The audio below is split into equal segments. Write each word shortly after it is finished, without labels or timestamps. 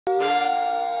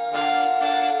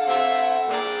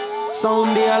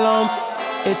sound the alarm.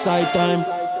 It's high time.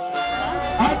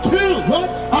 I kill what?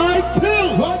 I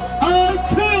kill what?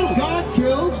 I kill. God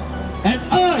kills, and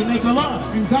I make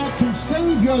alive. And God can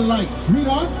save your life. Read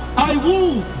on. I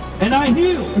wound and I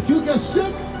heal. If you get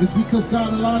sick, it's because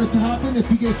God allowed it to happen.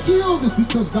 If you get healed, it's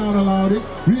because God allowed it.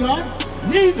 Read on.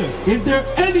 Neither is there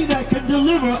any that can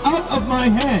deliver out of my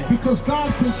hand. Because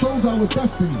God controls our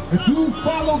destiny. If you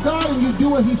follow God and you do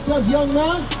what he says, young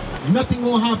man, nothing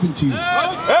will happen to you.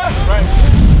 Yes, right.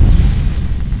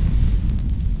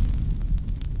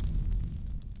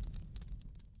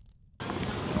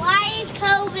 Why is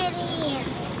COVID here?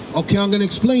 Okay, I'm going to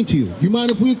explain to you. You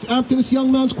mind if we answer this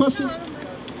young man's question?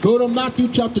 Go to Matthew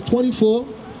chapter 24,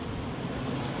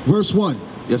 verse 1.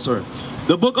 Yes, sir.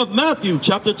 The book of Matthew,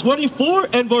 chapter 24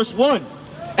 and verse 1.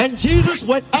 And Jesus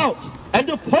went out and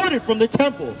departed from the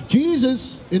temple.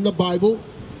 Jesus, in the Bible,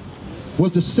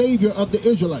 was the savior of the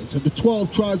Israelites, of the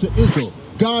 12 tribes of Israel.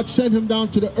 God sent him down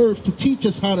to the earth to teach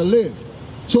us how to live.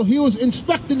 So he was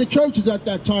inspecting the churches at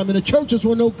that time, and the churches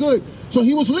were no good. So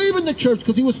he was leaving the church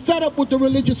because he was fed up with the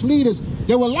religious leaders.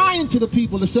 They were lying to the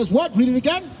people. It says what? Read it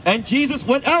again. And Jesus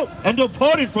went out and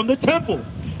departed from the temple.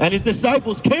 And his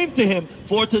disciples came to him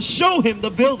for to show him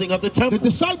the building of the temple. The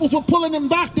disciples were pulling him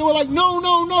back. They were like, no,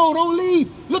 no, no, don't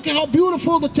leave. Look at how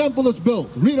beautiful the temple is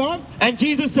built. Read on. And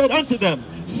Jesus said unto them,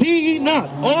 see ye not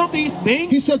all these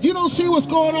things? He said, you don't see what's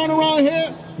going on around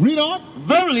here? Read on.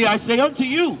 Verily I say unto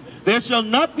you, there shall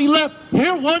not be left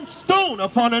here one stone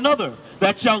upon another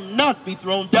that shall not be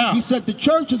thrown down. He said the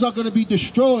churches are going to be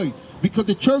destroyed because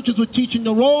the churches were teaching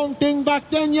the wrong thing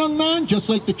back then, young man, just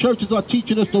like the churches are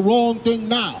teaching us the wrong thing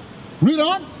now. Read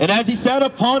on. And as he sat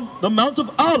upon the Mount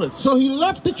of Olives. So he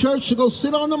left the church to go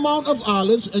sit on the Mount of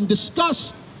Olives and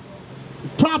discuss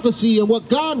prophecy and what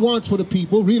God wants for the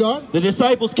people. Read on. The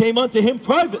disciples came unto him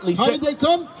privately. How did they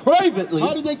come? Privately.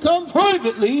 How did they come?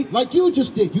 Privately. Like you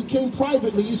just did. You came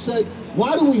privately. You said,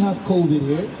 why do we have COVID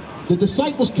here? The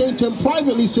disciples came to him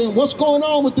privately saying, what's going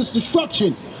on with this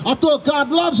destruction? I thought God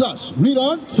loves us. Read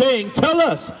on. Saying, tell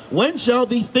us, when shall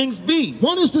these things be?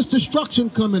 When is this destruction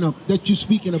coming up that you're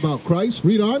speaking about, Christ?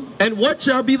 Read on. And what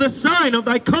shall be the sign of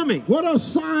thy coming? What are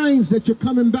signs that you're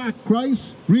coming back,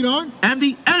 Christ? Read on. And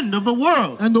the end of the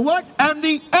world. And the what? And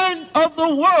the end of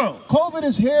the world. COVID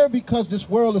is here because this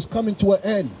world is coming to an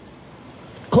end.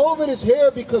 COVID is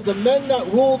here because the men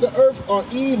that rule the earth are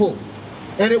evil.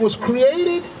 And it was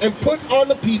created and put on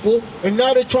the people, and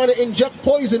now they're trying to inject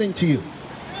poison into you.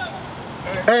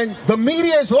 And the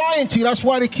media is lying to you. That's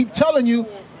why they keep telling you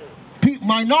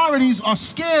minorities are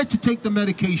scared to take the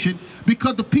medication,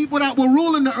 because the people that were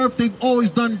ruling the earth, they've always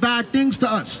done bad things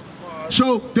to us.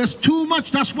 So there's too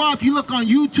much. That's why if you look on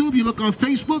YouTube, you look on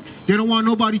Facebook, they don't want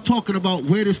nobody talking about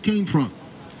where this came from.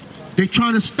 They're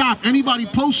trying to stop anybody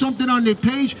post something on their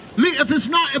page. If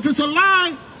it's a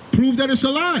lie, prove that it's a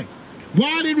lie.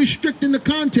 Why are they restricting the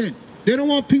content? They don't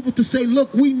want people to say,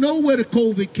 look, we know where the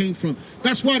COVID came from.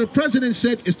 That's why the president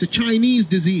said it's the Chinese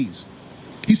disease.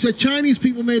 He said Chinese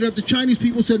people made it up. The Chinese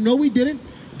people said, no, we didn't.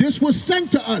 This was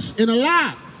sent to us in a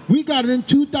lab. We got it in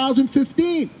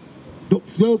 2015. The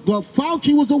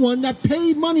Fauci was the one that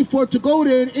paid money for it to go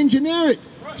there and engineer it.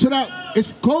 So that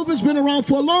COVID's been around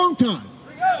for a long time.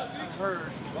 I've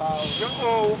heard.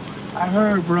 Wow. I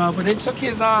heard, bro, but it took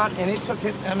his aunt, and it took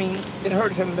him, I mean, it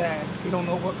hurt him bad. He don't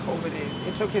know what COVID is.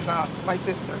 It took his aunt, my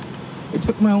sister. It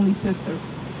took my only sister.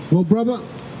 Well, brother,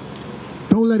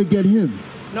 don't let it get him.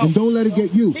 No. And don't let it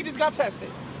get you. He just got tested.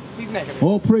 He's negative.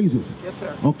 All praises. Yes,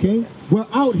 sir. Okay? Yes. We're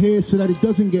out here so that it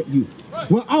doesn't get you.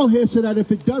 We're out here so that if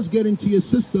it does get into your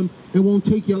system, it won't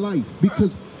take your life.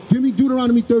 Because, give me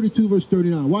Deuteronomy 32, verse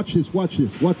 39. Watch this, watch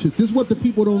this, watch this. This is what the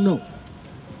people don't know.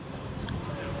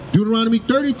 Deuteronomy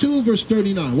 32, verse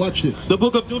 39. Watch this. The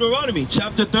book of Deuteronomy,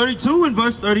 chapter 32 and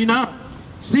verse 39.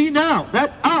 See now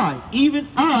that I, even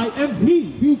I, am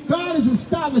he. God is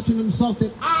establishing himself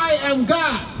that I am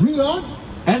God. Read on.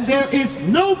 And there is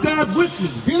no God with me.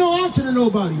 He don't answer to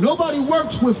nobody. Nobody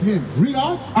works with him. Read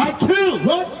on. I kill.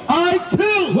 What? I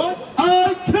kill. What?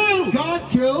 I kill.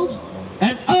 God kills.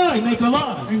 And I make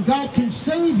alive. And God can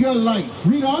save your life.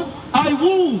 Read on. I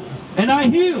wound and I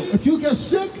heal. If you get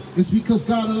sick, it's because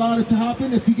God allowed it to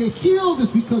happen. If you get healed,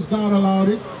 it's because God allowed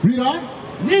it. Read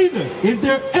on. Neither is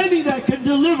there any that can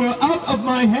deliver out of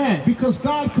my hand. Because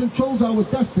God controls our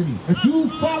destiny. If you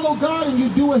follow God and you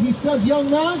do what he says,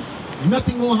 young man,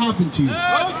 nothing will happen to you.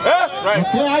 Yes, right.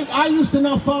 Okay, I used to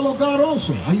not follow God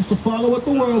also. I used to follow what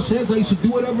the world says. I used to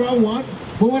do whatever I want.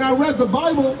 But when I read the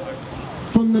Bible,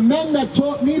 from the men that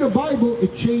taught me the Bible,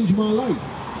 it changed my life.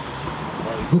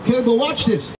 Okay, but watch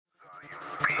this.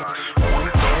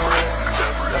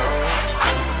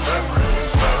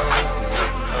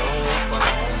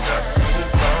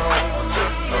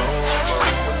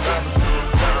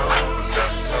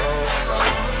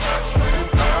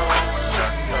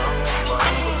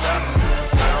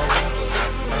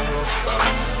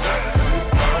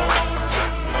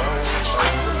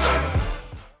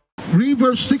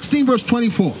 verse 16, verse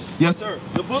 24. Yes, sir.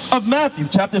 The book of Matthew,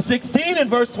 chapter 16 and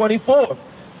verse 24.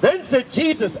 Then said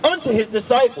Jesus unto his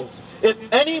disciples, if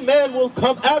any man will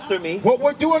come after me. What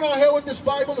we're doing out here with this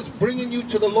Bible is bringing you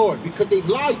to the Lord, because they've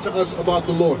lied to us about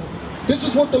the Lord. This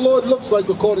is what the Lord looks like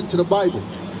according to the Bible.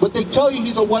 But they tell you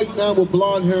he's a white man with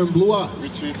blonde hair and blue eyes.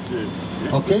 Which is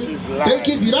this? Okay? They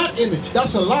give you that image.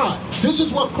 That's a lie. This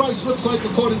is what Christ looks like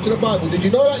according to the Bible. Did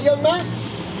you know that, young man?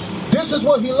 This is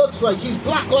what he looks like. He's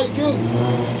black like you.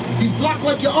 He's black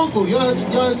like your uncle. Your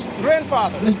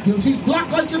grandfather. He's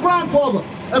black like your grandfather.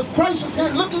 If Christ was here,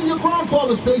 look at your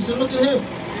grandfather's face and look at him.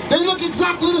 They look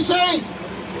exactly the same.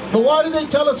 But why did they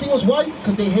tell us he was white?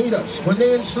 Because they hate us. When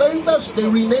they enslaved us, they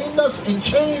renamed us and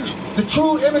changed the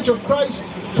true image of Christ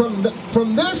from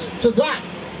this to that.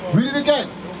 Read it again.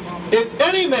 If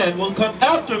any man will come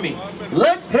after me,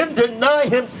 let him deny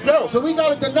himself. So we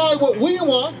got to deny what we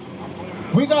want.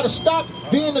 We got to stop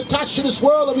being attached to this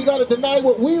world, and we got to deny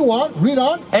what we want. Read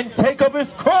on. And take up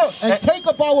his cross. And take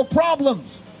up our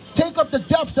problems. Take up the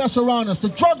depths that's around us, the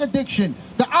drug addiction,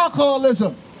 the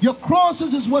alcoholism. Your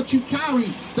crosses is what you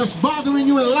carry that's bothering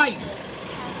you in life.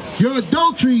 Your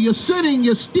adultery, your sinning,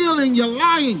 your stealing, your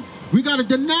lying. We got to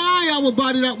deny our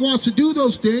body that wants to do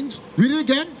those things. Read it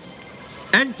again.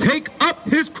 And take up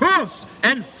his cross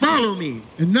and follow me.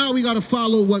 And now we got to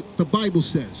follow what the Bible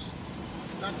says.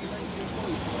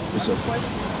 Yes, sir.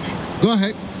 Go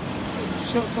ahead.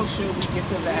 So should we get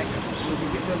the back? Should we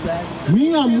get the vaccine?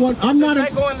 Me, I'm not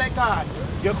let go and let God.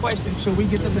 Your question, should we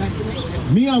get the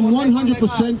vaccination? Me, I'm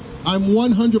 100%, I'm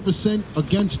 100%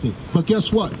 against it. But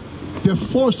guess what? They're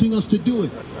forcing us to do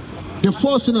it. They're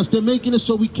forcing us. They're making it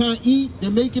so we can't eat.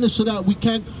 They're making it so that we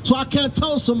can't. So I can't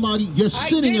tell somebody you're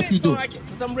sinning if you do it.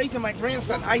 Because I'm raising my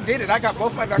grandson. I did it. I got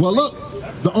both my vaccinations. Well,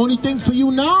 look, the only thing for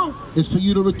you now is for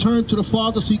you to return to the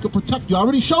Father so he can protect you. I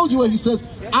already showed you where he says,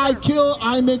 yes, I kill,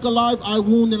 I make alive, I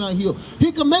wound, and I heal.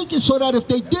 He can make it so that if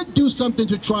they did do something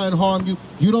to try and harm you,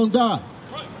 you don't die.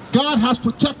 God has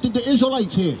protected the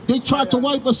Israelites here. They tried to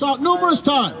wipe us out numerous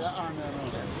times.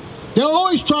 They'll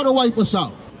always try to wipe us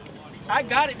out. I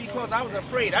got it because I was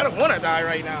afraid. I don't want to die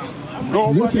right now.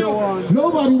 Nobody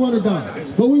want to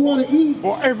die. But we want to eat.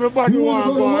 But everybody want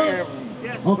to go to heaven.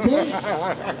 Yes. Okay?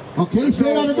 Okay,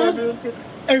 say that again.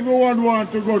 Everyone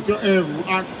want to go to heaven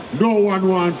and no one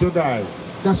want to die.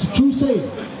 That's a true saying.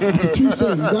 That's a true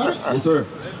saying. You got it? Yes, sir.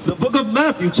 The book of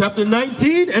Matthew, chapter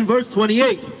 19 and verse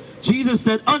 28. Jesus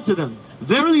said unto them,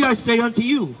 verily I say unto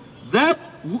you, that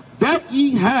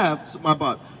ye have,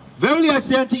 verily I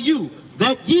say unto you,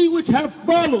 that ye which have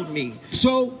followed me.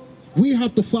 So we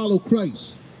have to follow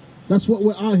Christ. That's what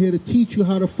we're out here to teach you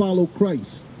how to follow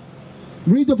Christ.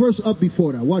 Read the verse up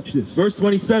before that. Watch this. Verse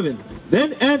 27.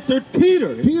 Then answered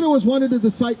Peter. Peter was one of the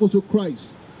disciples of Christ.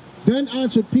 Then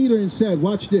answered Peter and said,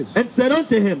 watch this. And said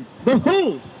unto him,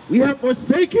 behold, we have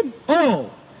forsaken all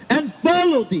and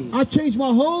followed thee. I changed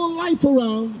my whole life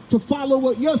around to follow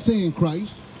what you're saying,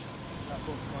 Christ.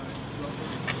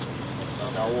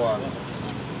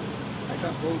 I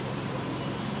got both.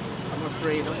 I'm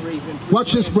afraid. I'm raising.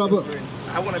 Watch this, brother.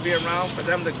 I want to be around for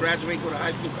them to graduate, go to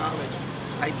high school, college.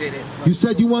 I did it. You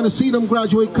said you want to see them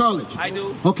graduate college. I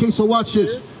do. Okay, so watch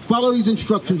this. Follow these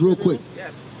instructions real quick.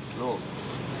 Yes.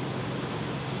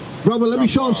 Brother, let me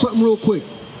show him something real quick.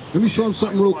 Let me show him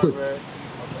something real quick.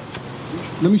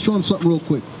 Let me show him something real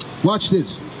quick. Watch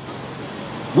this.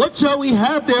 What shall we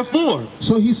have therefore?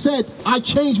 So he said, I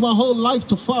changed my whole life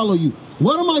to follow you.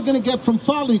 What am I going to get from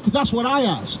following you? Because that's what I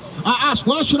asked. I asked,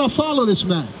 why should I follow this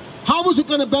man? How is it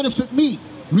going to benefit me?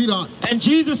 Read on. And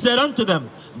Jesus said unto them,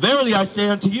 verily I say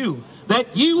unto you,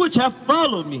 that ye which have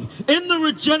followed me in the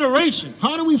regeneration.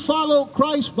 How do we follow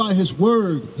Christ? By his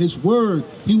word. His word.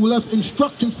 He left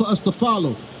instructions for us to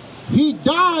follow. He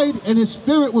died and his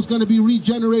spirit was going to be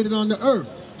regenerated on the earth.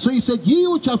 So he said, ye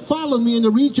which have followed me in the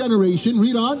regeneration,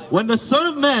 read on. When the Son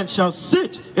of Man shall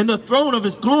sit in the throne of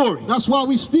his glory. That's why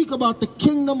we speak about the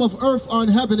kingdom of earth on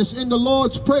heaven. It's in the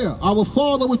Lord's Prayer. Our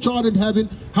Father which art in heaven,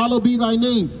 hallowed be thy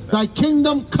name. Thy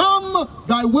kingdom come,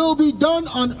 thy will be done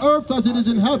on earth as it is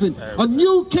in heaven. A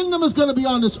new kingdom is going to be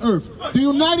on this earth. The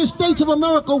United States of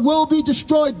America will be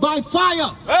destroyed by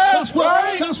fire. That's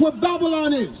what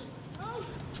Babylon is.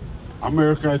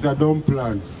 America is a dumb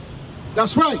plan.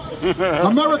 That's right.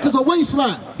 America's a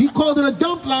wasteland. He called it a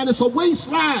dump land. It's a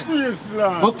wasteland.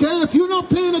 Okay, if you're not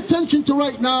paying attention to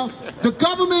right now, the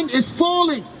government is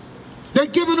falling. They're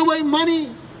giving away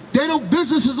money.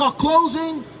 Businesses are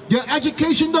closing. Your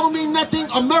education don't mean nothing.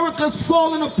 America's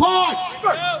falling apart.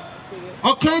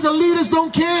 Okay, the leaders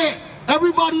don't care.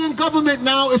 Everybody in government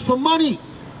now is for money.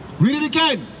 Read it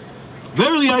again.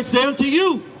 Verily I say unto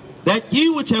you, that ye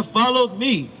which have followed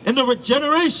me in the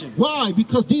regeneration. Why?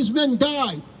 Because these men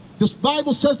died. This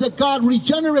Bible says that God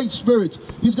regenerates spirits.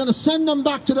 He's going to send them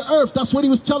back to the earth. That's what he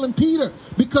was telling Peter.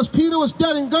 Because Peter was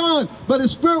dead and gone, but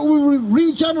his spirit will be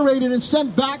regenerated and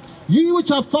sent back. Ye which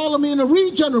have followed me in the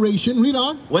regeneration, read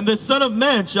on. When the Son of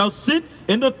Man shall sit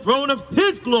in the throne of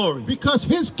his glory. Because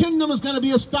his kingdom is going to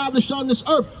be established on this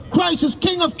earth. Christ is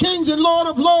King of kings and Lord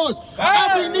of lords.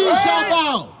 Every knee shall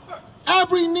bow.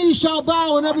 Every knee shall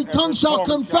bow and every tongue shall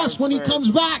confess when he comes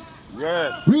back.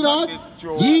 Yes. Read on.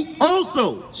 Ye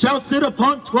also shall sit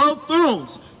upon 12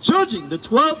 thrones, judging the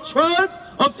 12 tribes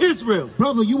of Israel.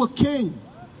 Brother, you a king.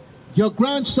 Your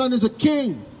grandson is a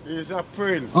king. He's a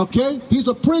prince. Okay? He's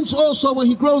a prince also. When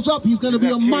he grows up, he's going to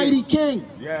be a mighty king.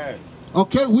 Yes.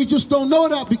 Okay? We just don't know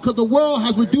that because the world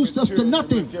has reduced us to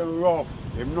nothing.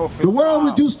 The world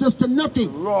reduced us to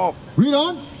nothing. Read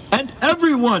on. And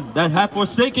everyone that hath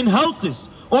forsaken houses,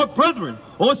 or brethren,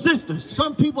 or sisters.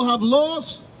 Some people have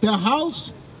lost their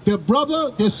house, their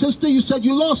brother, their sister. You said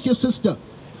you lost your sister.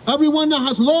 Everyone that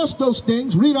has lost those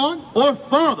things, read on. Or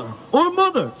father, or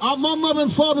mother. My mother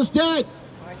and father's dead.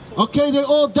 Okay, they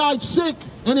all died sick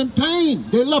and in pain.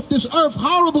 They left this earth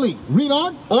horribly. Read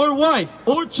on. Or wife,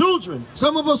 or children.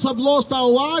 Some of us have lost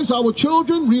our wives, our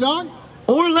children. Read on.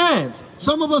 Or lands.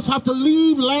 Some of us have to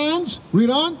leave lands. Read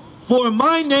on. For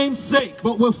my name's sake.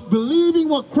 But with believing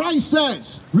what Christ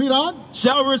says, read on.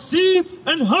 Shall receive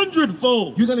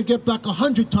 100-fold. You're going to get back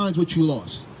 100 times what you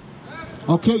lost.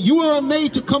 Okay, you were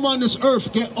made to come on this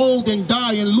earth, get old and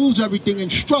die and lose everything and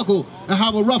struggle and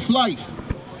have a rough life.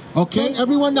 Okay,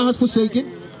 everyone that has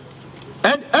forsaken.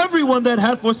 And everyone that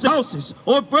hath forsaken houses,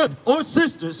 or brethren, or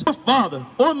sisters, or father,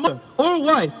 or mother, or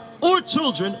wife, or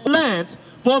children, or lands,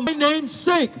 for my name's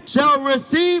sake, shall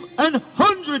receive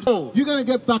 100-fold. You're going to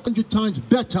get back 100 times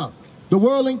better. The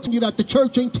world ain't teaching you that. The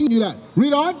church ain't teaching you that.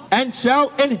 Read on. And shall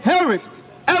inherit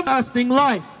everlasting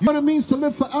life. You know what it means to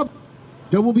live forever?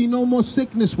 There will be no more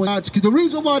sickness. The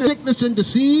reason why the sickness and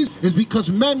disease is because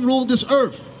men rule this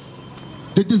earth.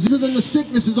 The diseases and the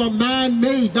sicknesses are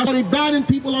man-made. That's why they're banning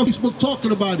people on Facebook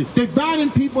talking about it. They're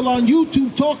banning people on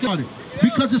YouTube talking about it.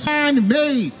 Because it's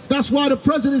man-made. That's why the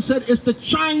president said it's the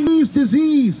Chinese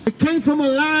disease. It came from a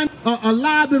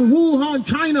lab in Wuhan,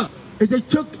 China. They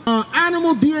took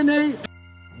animal DNA.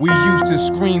 We used to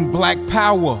scream black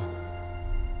power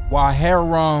while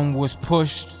heroin was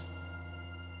pushed.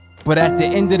 But at the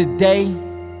end of the day,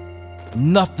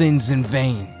 nothing's in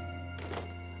vain.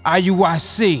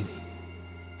 IUIC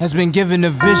has been given a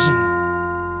vision.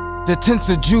 The tents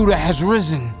of Judah has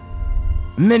risen.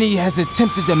 Many has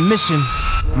attempted the mission,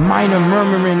 minor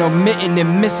murmuring, omitting,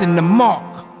 and missing the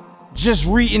mark. Just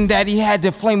reading that he had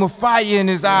the flame of fire in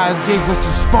his eyes gave us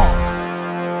the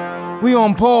spark. We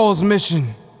on Paul's mission.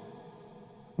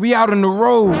 We out on the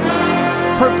road,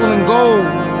 purple and gold,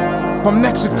 from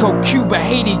Mexico, Cuba,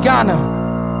 Haiti,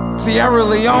 Ghana, Sierra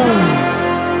Leone.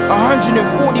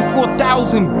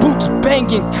 144,000 boots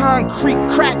banging, concrete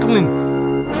crackling.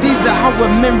 These are our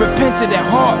men repented at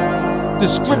heart. The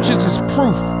scriptures is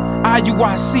proof.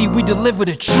 IUIC, we deliver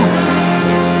the truth.